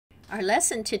Our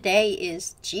lesson today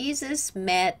is Jesus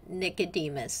met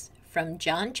Nicodemus from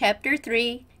John chapter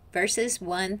 3, verses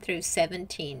 1 through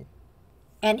 17.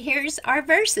 And here's our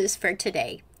verses for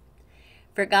today.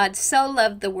 For God so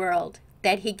loved the world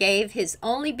that he gave his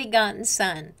only begotten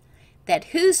Son, that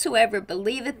whosoever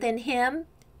believeth in him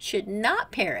should not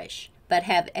perish, but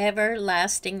have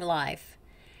everlasting life.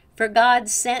 For God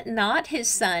sent not his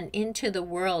Son into the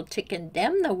world to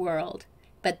condemn the world,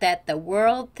 but that the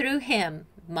world through him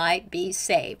might be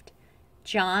saved.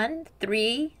 John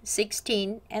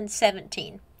 3:16 and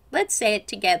 17. Let's say it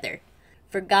together.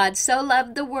 For God so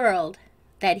loved the world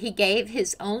that he gave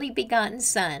his only begotten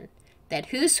Son, that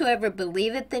whosoever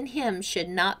believeth in him should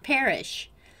not perish,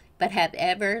 but have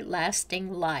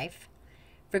everlasting life.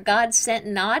 For God sent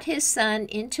not his Son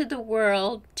into the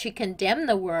world to condemn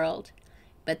the world,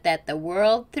 but that the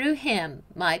world through him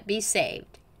might be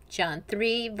saved. John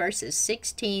 3, verses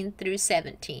 16 through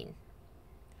 17.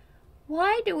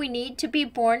 Why do we need to be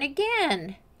born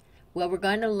again? Well, we're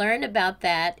going to learn about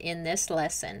that in this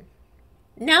lesson.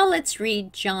 Now let's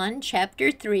read John chapter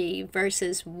 3,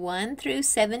 verses 1 through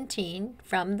 17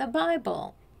 from the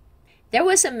Bible. There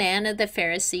was a man of the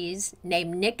Pharisees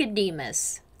named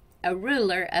Nicodemus, a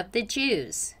ruler of the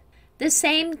Jews. The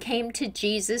same came to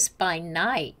Jesus by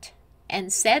night,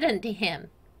 and said unto him,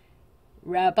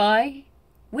 Rabbi,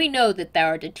 we know that thou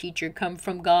art a teacher come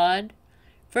from God.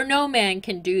 For no man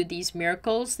can do these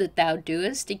miracles that thou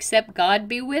doest, except God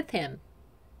be with him.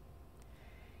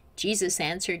 Jesus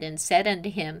answered and said unto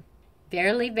him,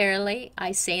 Verily, verily,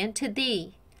 I say unto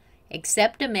thee,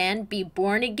 except a man be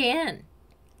born again,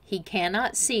 he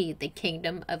cannot see the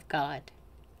kingdom of God.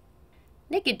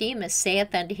 Nicodemus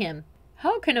saith unto him,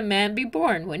 How can a man be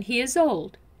born when he is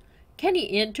old? Can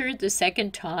he enter the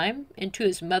second time into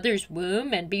his mother's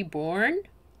womb and be born?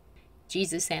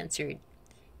 Jesus answered,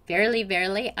 Verily,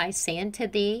 verily, I say unto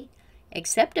thee,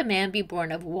 except a man be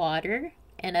born of water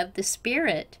and of the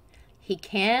Spirit, he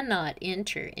cannot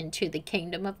enter into the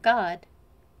kingdom of God.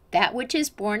 That which is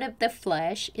born of the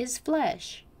flesh is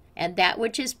flesh, and that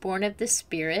which is born of the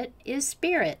Spirit is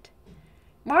spirit.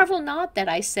 Marvel not that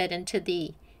I said unto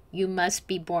thee, You must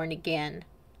be born again.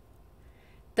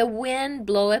 The wind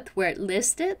bloweth where it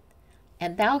listeth,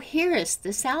 and thou hearest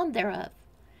the sound thereof,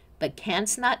 but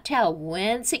canst not tell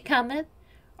whence it cometh,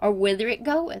 or whither it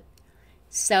goeth.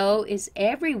 So is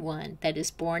every one that is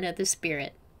born of the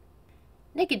Spirit.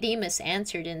 Nicodemus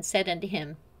answered and said unto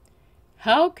him,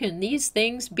 How can these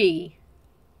things be?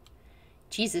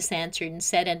 Jesus answered and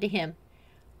said unto him,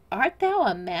 Art thou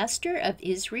a master of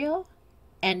Israel,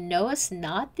 and knowest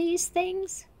not these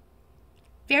things?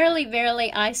 Verily,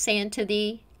 verily, I say unto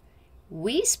thee,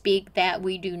 we speak that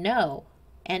we do know,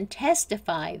 and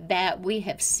testify that we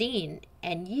have seen,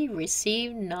 and ye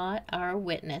receive not our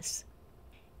witness.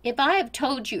 If I have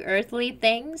told you earthly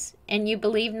things, and you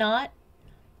believe not,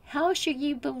 how shall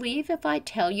you believe if I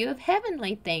tell you of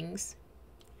heavenly things?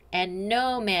 And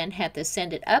no man hath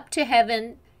ascended up to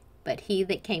heaven, but he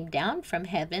that came down from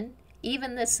heaven,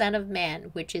 even the Son of Man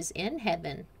which is in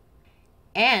heaven.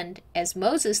 And as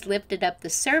Moses lifted up the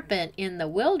serpent in the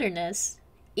wilderness,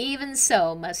 even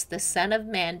so must the Son of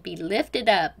Man be lifted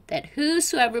up, that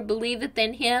whosoever believeth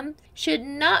in him should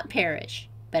not perish,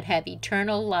 but have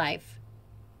eternal life.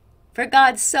 For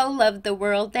God so loved the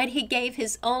world that he gave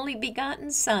his only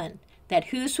begotten Son, that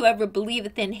whosoever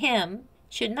believeth in him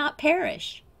should not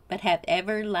perish, but have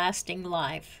everlasting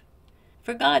life.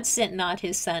 For God sent not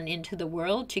his Son into the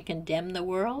world to condemn the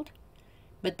world,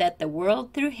 but that the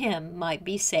world through him might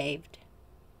be saved.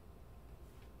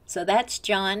 So that's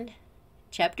John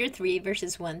chapter 3,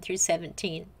 verses 1 through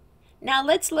 17. Now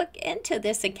let's look into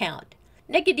this account.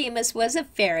 Nicodemus was a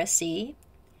Pharisee,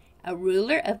 a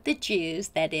ruler of the Jews,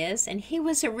 that is, and he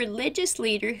was a religious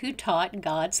leader who taught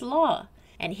God's law.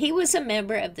 And he was a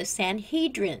member of the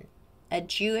Sanhedrin, a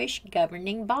Jewish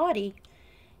governing body.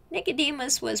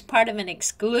 Nicodemus was part of an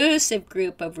exclusive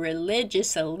group of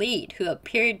religious elite who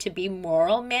appeared to be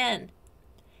moral men.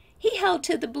 He held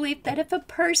to the belief that if a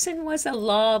person was a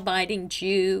law-abiding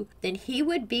Jew, then he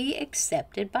would be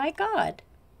accepted by God.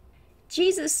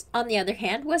 Jesus, on the other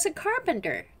hand, was a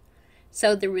carpenter.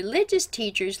 So the religious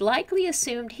teachers likely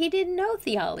assumed he didn't know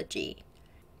theology.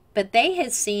 But they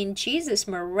had seen Jesus'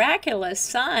 miraculous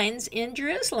signs in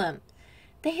Jerusalem.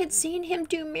 They had seen him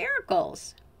do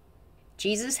miracles.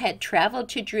 Jesus had traveled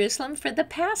to Jerusalem for the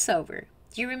Passover.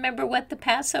 Do you remember what the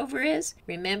Passover is?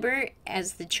 Remember,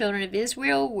 as the children of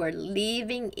Israel were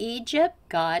leaving Egypt,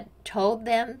 God told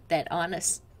them that on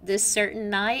this certain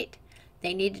night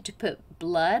they needed to put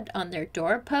blood on their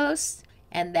doorposts,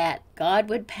 and that God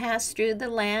would pass through the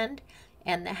land,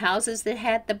 and the houses that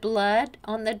had the blood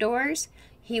on the doors,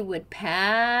 He would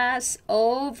pass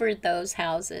over those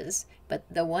houses, but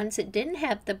the ones that didn't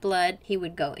have the blood, he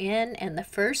would go in and the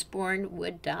firstborn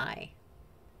would die.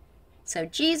 So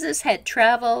Jesus had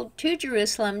traveled to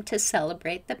Jerusalem to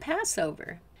celebrate the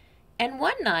Passover. And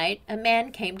one night, a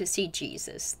man came to see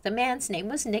Jesus. The man's name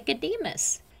was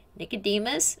Nicodemus.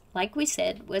 Nicodemus, like we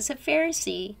said, was a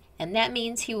Pharisee, and that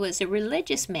means he was a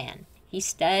religious man. He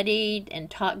studied and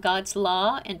taught God's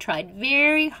law and tried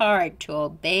very hard to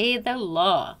obey the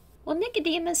law. Well,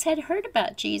 Nicodemus had heard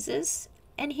about Jesus,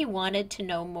 and he wanted to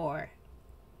know more.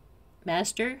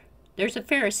 "Master, there's a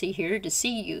Pharisee here to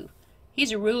see you.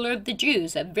 He's a ruler of the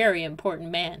Jews, a very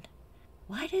important man."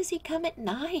 "Why does he come at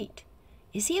night?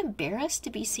 Is he embarrassed to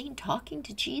be seen talking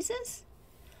to Jesus?"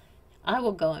 "I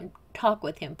will go and talk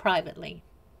with him privately."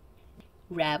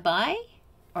 Rabbi,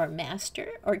 or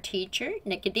master, or teacher,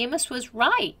 Nicodemus was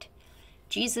right.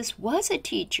 Jesus was a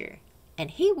teacher,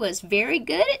 and he was very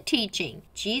good at teaching.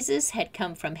 Jesus had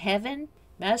come from heaven.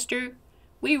 "Master,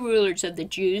 we rulers of the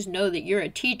Jews know that you're a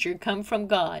teacher come from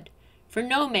God, for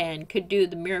no man could do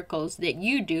the miracles that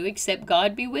you do except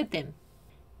God be with him."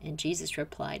 And Jesus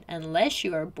replied, "Unless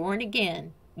you are born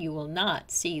again, you will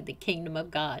not see the kingdom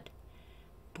of God."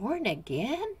 Born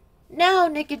again? Now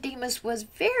Nicodemus was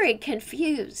very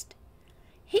confused.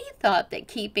 He thought that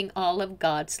keeping all of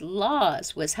God's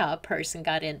laws was how a person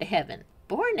got into heaven.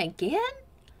 Born again?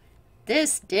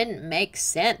 This didn't make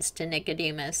sense to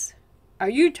Nicodemus. "Are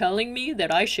you telling me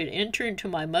that I should enter into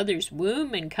my mother's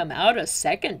womb and come out a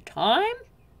second time?"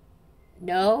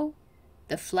 "No,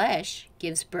 the flesh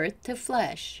gives birth to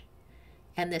flesh,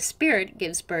 and the spirit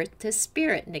gives birth to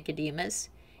spirit, Nicodemus.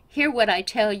 Hear what I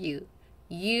tell you.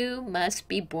 You must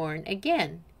be born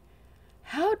again."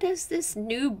 "How does this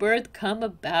new birth come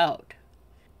about?"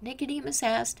 Nicodemus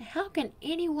asked, "How can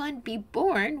anyone be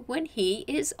born when he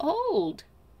is old?"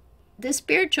 "The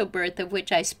spiritual birth of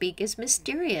which I speak is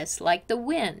mysterious, like the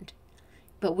wind,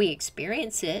 but we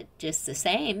experience it just the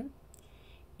same.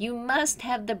 You must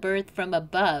have the birth from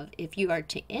above if you are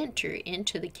to enter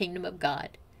into the kingdom of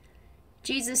God."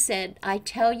 Jesus said, "I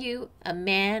tell you, a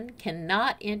man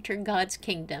cannot enter God's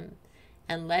kingdom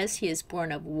unless he is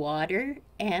born of water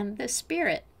and the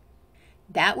Spirit.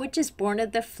 That which is born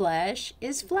of the flesh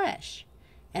is flesh,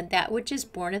 and that which is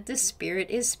born of the Spirit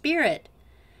is spirit."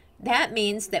 That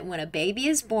means that when a baby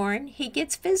is born, he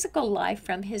gets physical life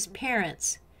from his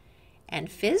parents,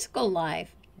 and physical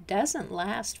life doesn't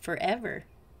last forever.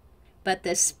 But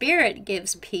the Spirit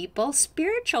gives people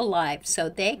spiritual life so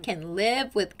they can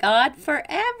live with God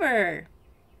forever.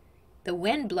 The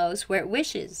wind blows where it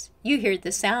wishes. You hear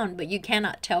the sound, but you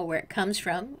cannot tell where it comes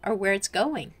from or where it's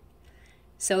going.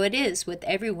 So it is with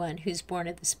everyone who's born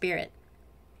of the Spirit.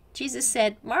 Jesus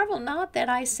said, "Marvel not that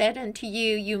I said unto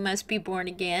you, you must be born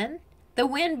again. The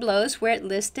wind blows where it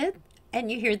listeth,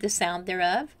 and you hear the sound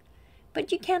thereof,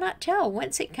 but you cannot tell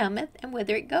whence it cometh and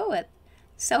whither it goeth.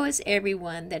 So is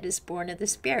everyone that is born of the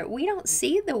Spirit." We don't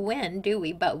see the wind, do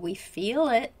we? But we feel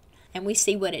it, and we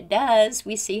see what it does.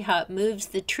 We see how it moves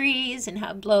the trees and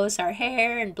how it blows our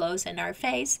hair and blows in our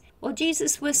face. Well,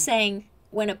 Jesus was saying,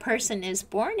 when a person is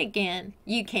born again,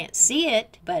 you can't see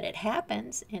it, but it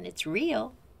happens, and it's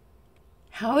real.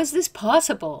 How is this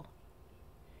possible?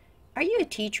 Are you a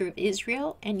teacher of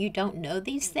Israel and you don't know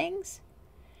these things?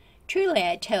 Truly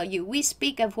I tell you, we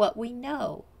speak of what we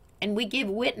know, and we give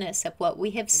witness of what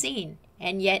we have seen,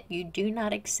 and yet you do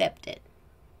not accept it.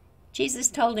 Jesus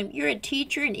told him, "You're a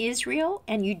teacher in Israel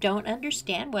and you don't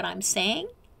understand what I'm saying?"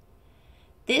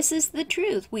 This is the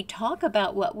truth. We talk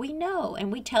about what we know,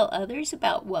 and we tell others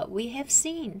about what we have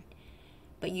seen.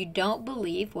 But you don't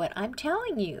believe what I'm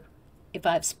telling you. If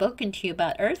I've spoken to you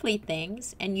about earthly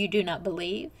things and you do not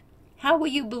believe, how will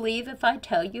you believe if I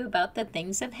tell you about the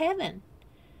things of heaven?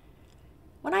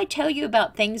 When I tell you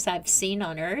about things I've seen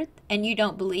on earth and you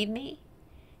don't believe me,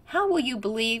 how will you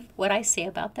believe what I say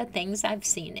about the things I've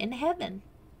seen in heaven?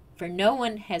 For no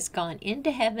one has gone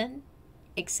into heaven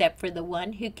except for the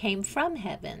one who came from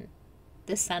heaven,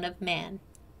 the Son of Man.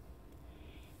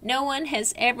 No one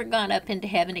has ever gone up into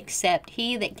heaven except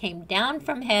he that came down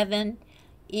from heaven,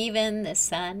 even the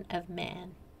Son of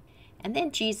Man. And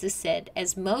then Jesus said,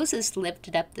 "As Moses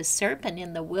lifted up the serpent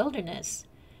in the wilderness,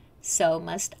 so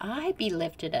must I be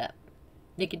lifted up."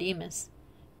 Nicodemus.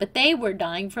 But they were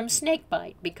dying from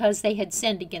snakebite because they had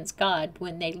sinned against God.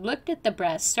 When they looked at the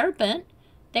brass serpent,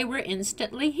 they were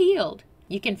instantly healed.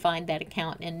 You can find that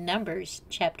account in Numbers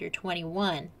chapter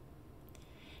 21.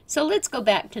 So let's go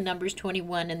back to Numbers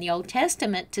 21 in the Old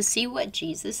Testament to see what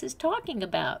Jesus is talking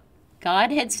about.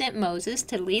 God had sent Moses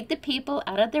to lead the people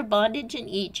out of their bondage in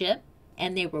Egypt,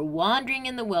 and they were wandering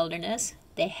in the wilderness.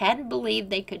 They hadn't believed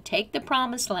they could take the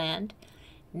promised land,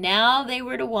 Now they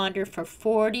were to wander for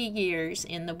 40 years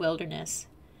in the wilderness.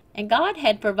 And God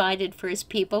had provided for his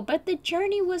people, but the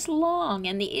journey was long,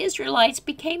 and the Israelites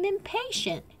became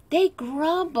impatient. They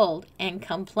grumbled and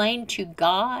complained to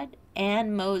God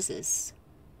and Moses.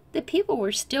 The people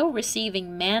were still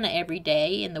receiving manna every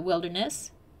day in the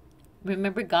wilderness.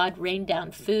 Remember, God rained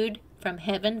down food from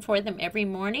heaven for them every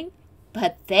morning?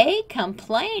 But they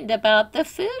complained about the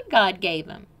food God gave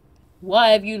them.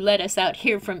 "Why have you led us out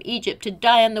here from Egypt to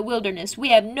die in the wilderness? We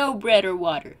have no bread or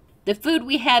water. The food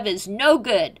we have is no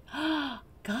good."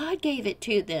 God gave it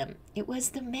to them. It was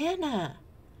the manna.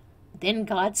 Then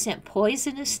God sent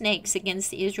poisonous snakes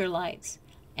against the Israelites,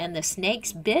 and the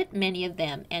snakes bit many of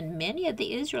them, and many of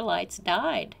the Israelites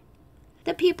died.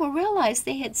 The people realized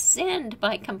they had sinned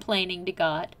by complaining to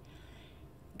God.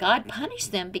 God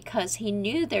punished them because he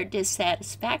knew their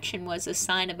dissatisfaction was a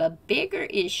sign of a bigger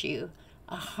issue,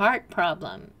 a heart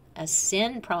problem, a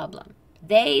sin problem.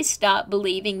 They stopped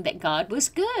believing that God was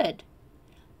good.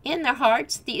 In their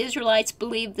hearts, the Israelites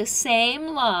believed the same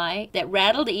lie that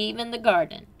rattled Eve in the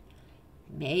garden.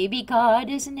 Maybe God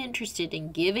isn't interested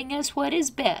in giving us what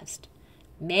is best.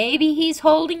 Maybe he's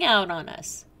holding out on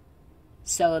us.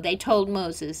 So they told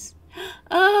Moses,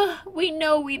 we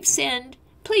know we've sinned.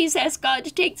 Please ask God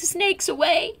to take the snakes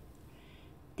away."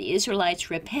 The Israelites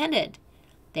repented.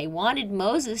 They wanted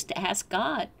Moses to ask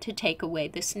God to take away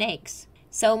the snakes.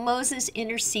 So Moses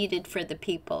interceded for the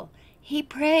people. He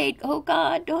prayed, "Oh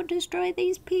God, don't destroy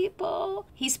these people."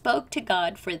 He spoke to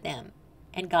God for them,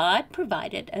 and God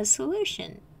provided a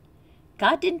solution.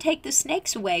 God didn't take the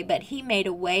snakes away, but he made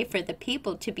a way for the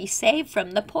people to be saved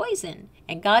from the poison.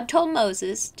 And God told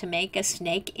Moses to make a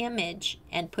snake image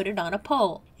and put it on a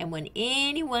pole. And when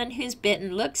anyone who's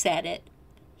bitten looks at it,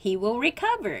 he will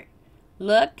recover.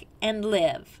 Look and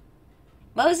live.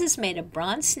 Moses made a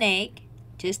bronze snake,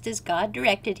 just as God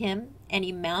directed him, and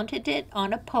he mounted it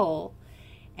on a pole.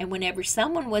 And whenever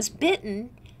someone was bitten,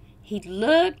 he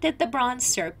looked at the bronze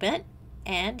serpent,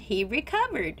 and he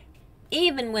recovered.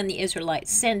 Even when the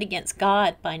Israelites sinned against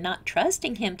God by not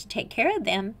trusting him to take care of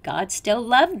them, God still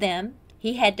loved them.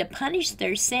 He had to punish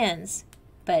their sins,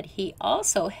 but he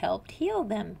also helped heal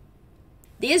them.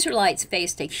 The Israelites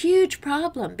faced a huge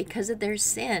problem because of their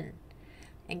sin,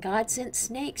 and God sent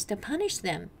snakes to punish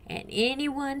them, and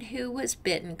anyone who was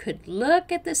bitten could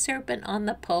look at the serpent on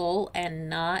the pole and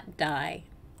not die.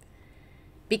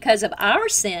 Because of our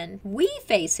sin, we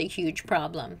face a huge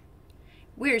problem.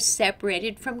 We're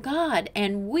separated from God,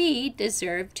 and we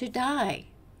deserve to die.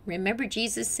 Remember,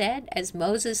 Jesus said, "As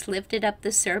Moses lifted up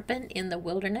the serpent in the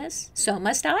wilderness, so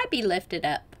must I be lifted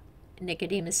up."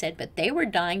 Nicodemus said, "But they were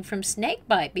dying from snake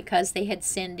bite because they had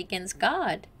sinned against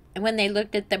God. And when they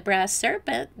looked at the brass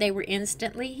serpent, they were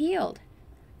instantly healed."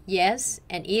 Yes,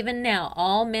 and even now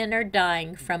all men are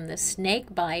dying from the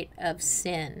snake bite of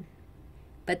sin.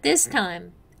 But this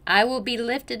time I will be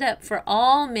lifted up for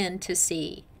all men to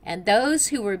see. And those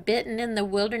who were bitten in the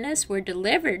wilderness were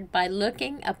delivered by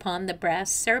looking upon the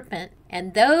brass serpent.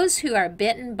 And those who are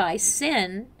bitten by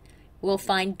sin will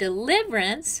find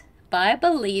deliverance by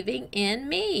believing in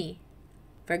me.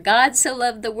 For God so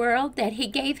loved the world that he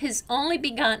gave his only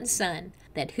begotten Son,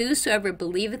 that whosoever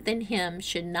believeth in him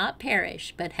should not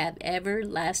perish, but have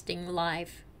everlasting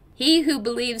life. He who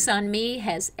believes on me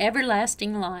has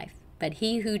everlasting life, but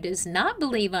he who does not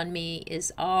believe on me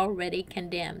is already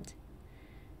condemned.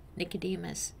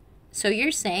 Nicodemus: So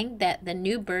you're saying that the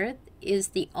new birth is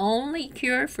the only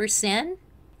cure for sin,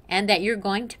 and that you're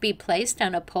going to be placed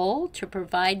on a pole to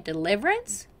provide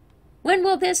deliverance? When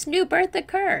will this new birth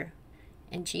occur?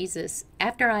 And Jesus: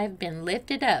 After I have been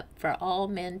lifted up for all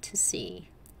men to see.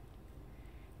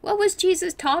 What was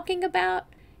Jesus talking about?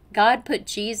 God put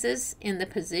Jesus in the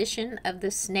position of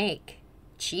the snake.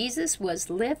 Jesus was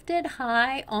lifted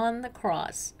high on the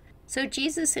cross. So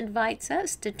Jesus invites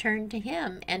us to turn to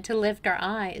him and to lift our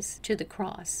eyes to the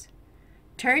cross.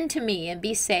 Turn to me and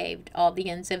be saved, all the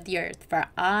ends of the earth, for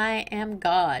I am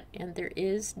God, and there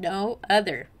is no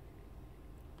other.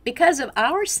 Because of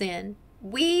our sin,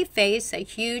 we face a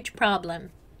huge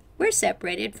problem. We're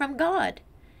separated from God,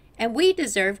 and we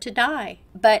deserve to die.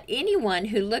 But anyone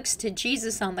who looks to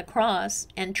Jesus on the cross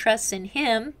and trusts in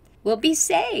him will be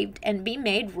saved and be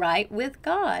made right with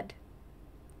God.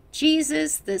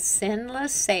 Jesus, the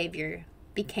sinless Savior,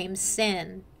 became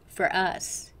sin for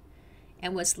us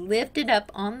and was lifted up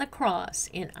on the cross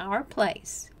in our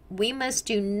place. We must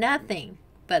do nothing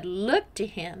but look to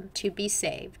him to be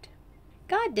saved.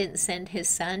 God didn't send his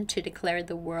Son to declare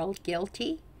the world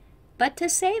guilty, but to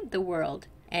save the world,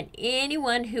 and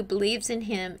anyone who believes in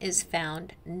him is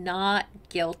found not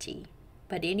guilty.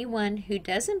 But anyone who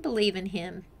doesn't believe in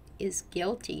him is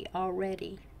guilty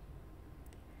already.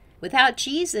 Without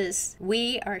Jesus,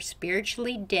 we are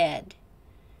spiritually dead.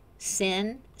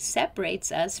 Sin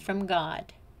separates us from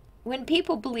God. When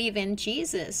people believe in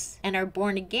Jesus and are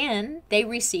born again, they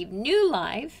receive new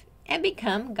life and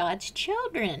become God's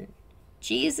children.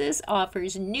 Jesus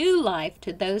offers new life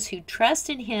to those who trust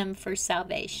in Him for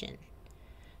salvation.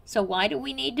 So why do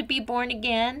we need to be born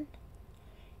again?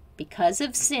 Because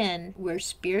of sin, we're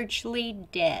spiritually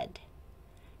dead.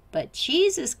 But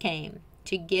Jesus came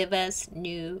to give us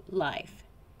new life.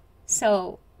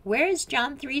 So where is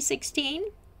John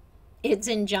 3:16? It's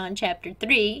in John chapter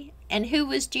 3. And who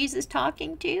was Jesus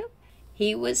talking to?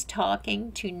 He was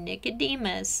talking to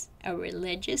Nicodemus, a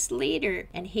religious leader,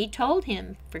 and he told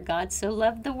him, "For God so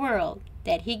loved the world,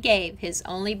 that he gave his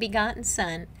only begotten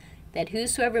Son, that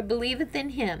whosoever believeth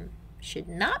in him should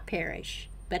not perish,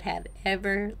 but have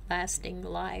everlasting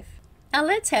life." Now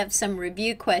let's have some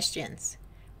review questions.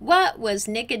 What was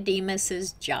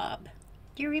Nicodemus's job?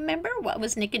 Do you remember what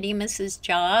was Nicodemus's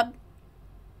job?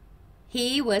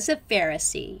 He was a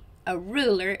Pharisee, a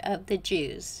ruler of the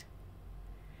Jews.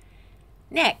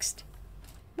 Next,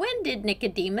 when did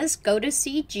Nicodemus go to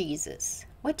see Jesus?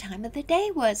 What time of the day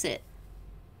was it?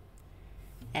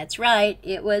 That's right,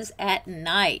 it was at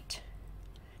night.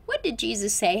 What did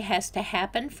Jesus say has to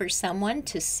happen for someone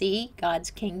to see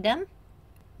God's kingdom?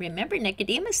 Remember,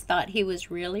 Nicodemus thought he was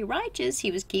really righteous.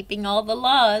 He was keeping all the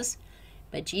laws.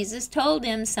 But Jesus told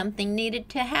him something needed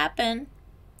to happen.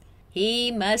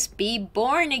 He must be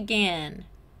born again.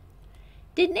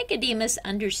 Did Nicodemus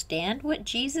understand what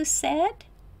Jesus said?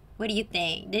 What do you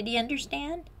think? Did he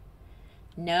understand?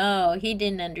 No, he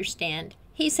didn't understand.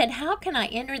 He said, "How can I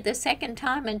enter the second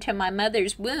time into my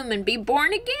mother's womb and be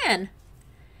born again?"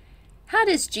 How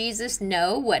does Jesus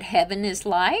know what heaven is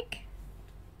like?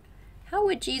 How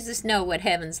would Jesus know what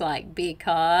heaven's like?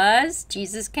 Because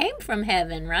Jesus came from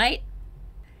heaven, right?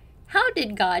 How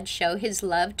did God show His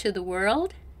love to the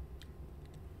world?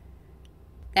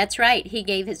 That's right, He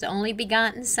gave His only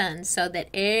begotten Son so that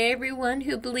everyone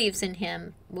who believes in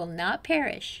Him will not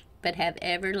perish, but have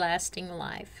everlasting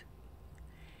life.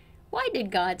 Why did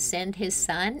God send His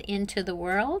Son into the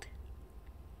world?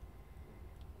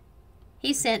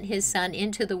 He sent His Son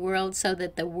into the world so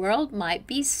that the world might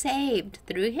be saved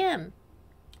through Him.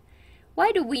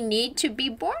 Why do we need to be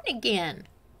born again?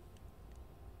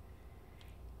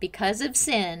 Because of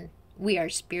sin, we are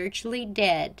spiritually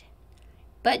dead.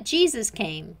 But Jesus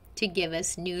came to give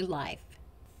us new life.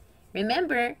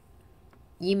 Remember,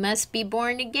 you must be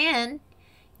born again.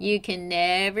 You can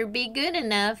never be good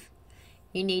enough.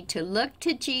 You need to look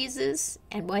to Jesus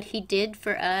and what He did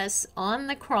for us on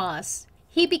the cross.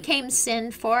 He became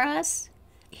sin for us.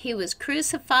 He was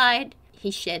crucified. He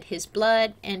shed His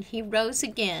blood, and He rose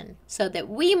again so that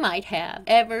we might have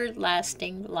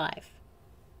everlasting life.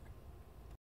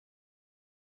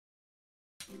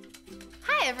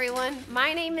 Hi everyone,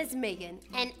 my name is Megan.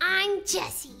 And I'm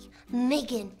Jessie.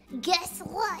 Megan, guess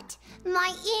what?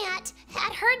 My aunt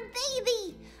had her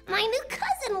baby. My new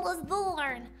cousin was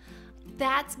born.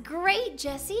 That's great,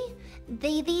 Jessie.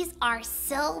 Babies are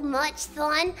so much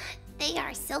fun. They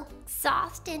are so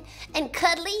soft and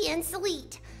cuddly and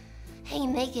sweet. Hey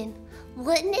Megan,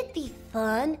 wouldn't it be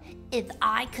fun if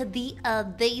I could be a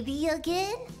baby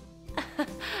again?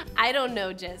 I don't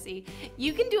know, Jessie.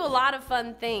 You can do a lot of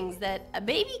fun things that a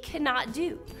baby cannot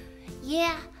do.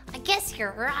 Yeah, I guess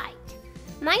you're right.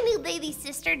 My new baby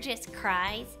sister just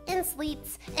cries and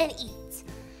sleeps and eats.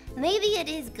 Maybe it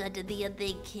is good to be a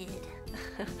big kid.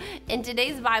 In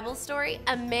today's Bible story,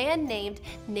 a man named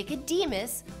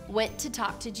Nicodemus went to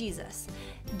talk to Jesus.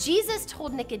 Jesus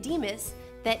told Nicodemus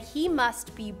that he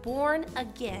must be born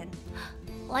again.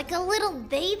 Like a little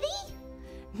baby?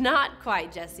 Not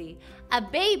quite, Jessie. A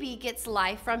baby gets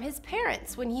life from his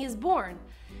parents when he is born.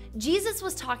 Jesus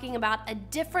was talking about a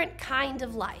different kind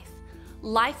of life.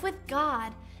 Life with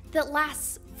God that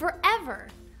lasts forever.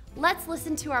 Let's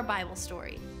listen to our Bible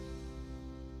story.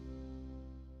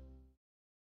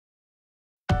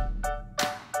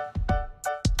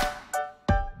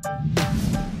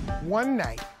 One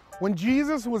night, when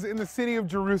Jesus was in the city of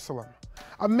Jerusalem,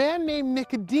 a man named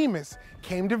Nicodemus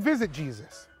came to visit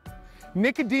Jesus.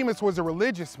 Nicodemus was a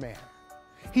religious man.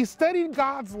 He studied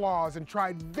God's laws and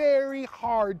tried very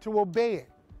hard to obey it.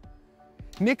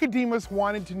 Nicodemus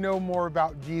wanted to know more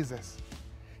about Jesus.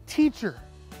 "Teacher,"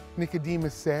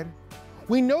 Nicodemus said,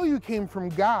 "we know you came from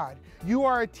God. You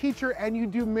are a teacher and you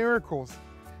do miracles.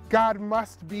 God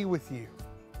must be with you."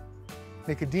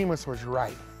 Nicodemus was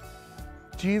right.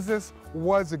 Jesus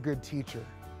was a good teacher.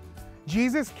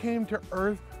 Jesus came to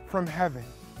earth from heaven,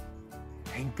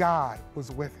 and God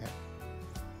was with him.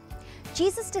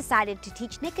 Jesus decided to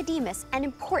teach Nicodemus an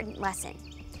important lesson.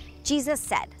 Jesus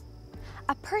said,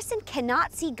 "A person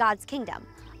cannot see God's kingdom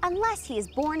unless he is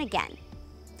born again."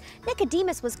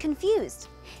 Nicodemus was confused.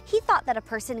 He thought that a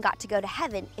person got to go to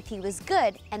heaven if he was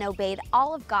good and obeyed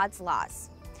all of God's laws.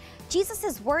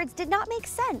 Jesus' words did not make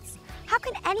sense. How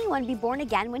can anyone be born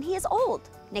again when he is old?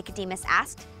 Nicodemus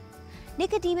asked.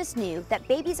 Nicodemus knew that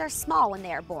babies are small when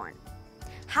they are born.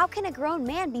 How can a grown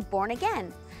man be born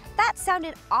again? That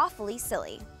sounded awfully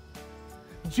silly.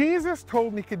 Jesus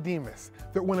told Nicodemus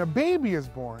that when a baby is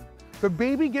born, the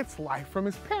baby gets life from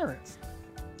his parents.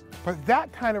 But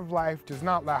that kind of life does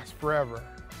not last forever.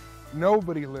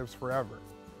 Nobody lives forever.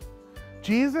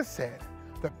 Jesus said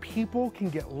that people can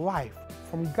get life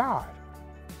from God.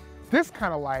 This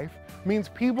kind of life means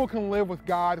people can live with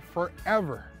God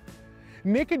forever.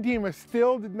 Nicodemus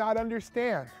still did not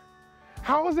understand.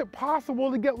 How is it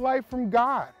possible to get life from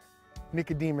God?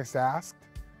 Nicodemus asked.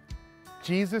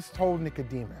 Jesus told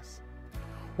Nicodemus,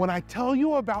 "When I tell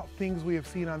you about things we have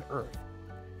seen on earth,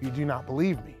 you do not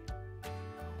believe me.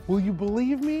 Will you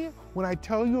believe me when I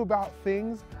tell you about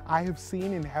things I have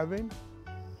seen in heaven?"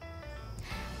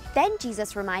 Then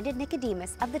Jesus reminded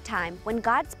Nicodemus of the time when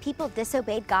God's people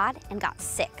disobeyed God and got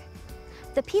sick.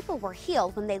 The people were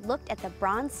healed when they looked at the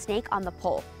bronze snake on the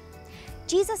pole.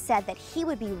 Jesus said that he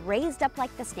would be raised up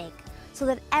like the snake so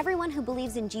that everyone who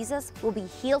believes in Jesus will be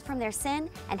healed from their sin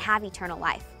and have eternal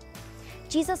life.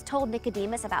 Jesus told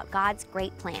Nicodemus about God's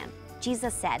great plan.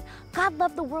 Jesus said, "God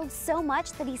loved the world so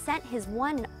much that he sent his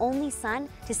one and only Son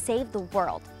to save the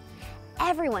world.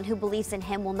 Everyone who believes in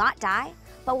him will not die,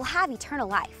 but will have eternal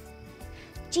life."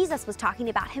 Jesus was talking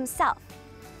about himself.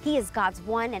 He is God's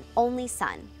one and only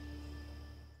Son.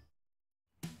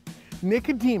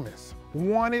 Nicodemus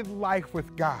wanted life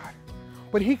with God,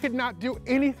 but he could not do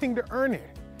anything to earn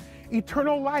it.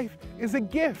 Eternal life is a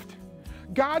gift.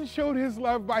 God showed his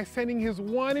love by sending his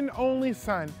one and only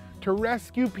Son to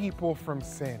rescue people from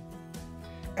sin.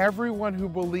 Everyone who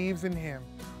believes in him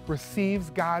receives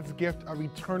God's gift of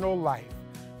eternal life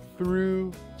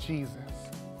through Jesus.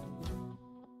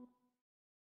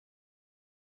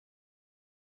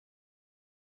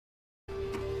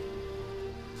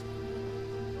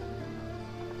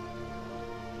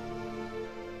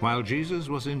 While Jesus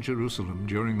was in Jerusalem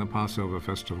during the Passover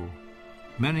festival,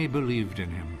 many believed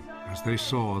in him as they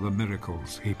saw the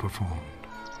miracles he performed.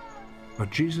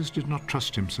 But Jesus did not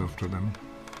trust himself to them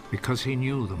because he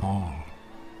knew them all.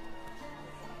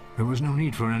 There was no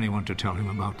need for anyone to tell him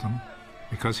about them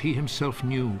because he himself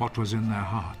knew what was in their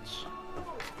hearts.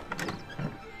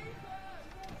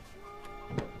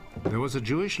 There was a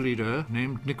Jewish leader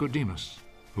named Nicodemus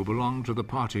who belonged to the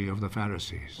party of the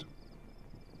Pharisees.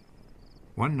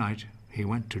 One night, he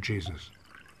went to Jesus.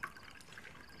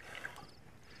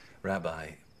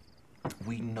 "Rabbi,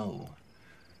 we know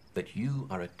that you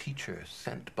are a teacher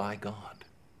sent by God.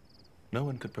 No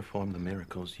one could perform the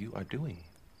miracles you are doing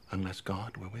unless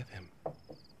God were with him."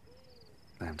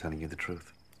 I am telling you the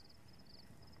truth.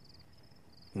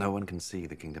 No one can see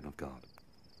the kingdom of God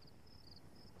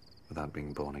without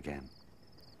being born again.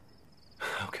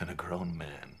 How can a grown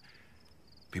man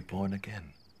be born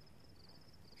again?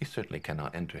 He certainly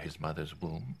cannot enter his mother's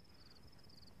womb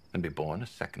and be born a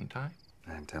second time.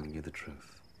 I am telling you the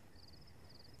truth.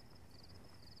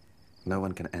 No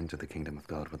one can enter the kingdom of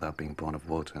God without being born of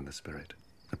water and the Spirit.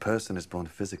 A person is born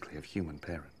physically of human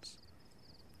parents,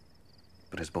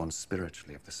 but is born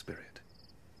spiritually of the Spirit.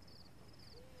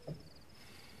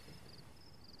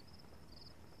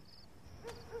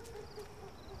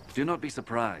 Do not be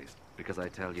surprised because I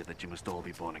tell you that you must all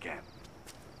be born again.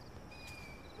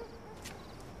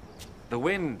 The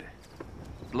wind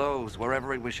blows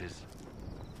wherever it wishes.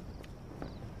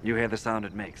 You hear the sound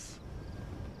it makes,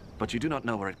 but you do not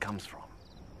know where it comes from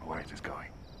or where it is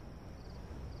going.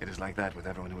 It is like that with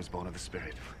everyone who is born of the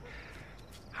Spirit.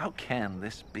 How can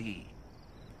this be?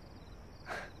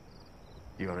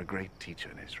 You are a great teacher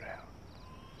in Israel,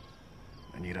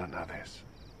 and you don't know this.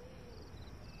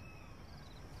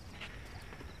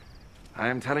 I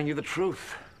am telling you the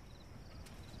truth.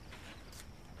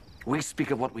 We speak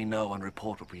of what we know and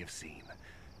report what we have seen.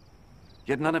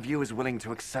 Yet none of you is willing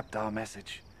to accept our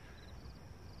message.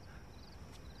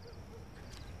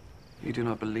 You do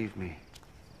not believe me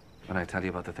when I tell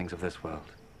you about the things of this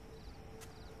world.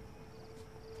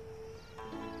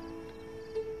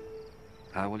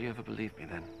 How will you ever believe me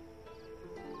then,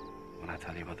 when I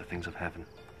tell you about the things of heaven?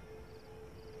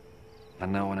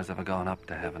 And no one has ever gone up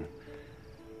to heaven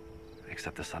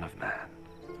except the Son of Man,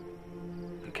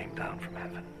 who came down from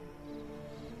heaven.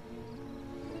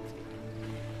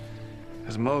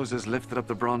 As Moses lifted up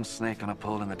the bronze snake on a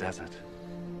pole in the desert,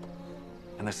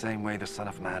 In the same way, the Son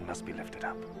of Man must be lifted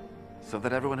up, so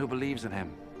that everyone who believes in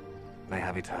him may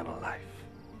have eternal life.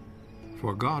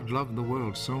 For God loved the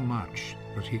world so much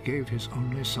that he gave his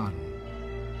only Son,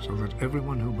 so that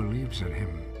everyone who believes in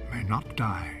him may not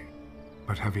die,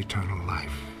 but have eternal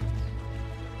life.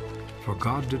 For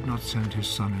God did not send his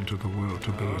Son into the world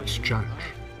to be its judge,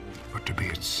 but to be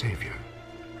its Savior.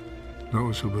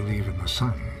 Those who believe in the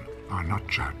Son are not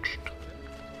judged.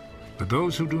 But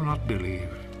those who do not believe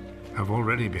have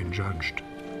already been judged,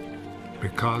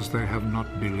 because they have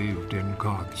not believed in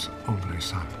God's only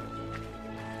Son.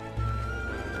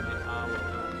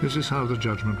 This is how the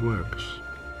judgment works.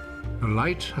 The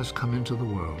light has come into the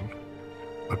world,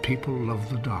 but people love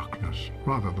the darkness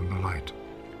rather than the light,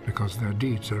 because their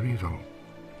deeds are evil.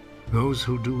 Those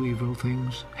who do evil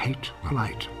things hate the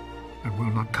light and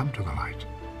will not come to the light,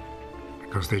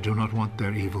 because they do not want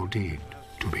their evil deed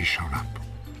to be shown up.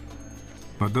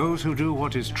 But those who do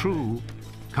what is true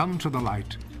come to the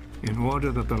light, in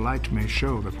order that the light may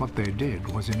show that what they did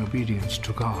was in obedience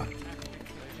to God.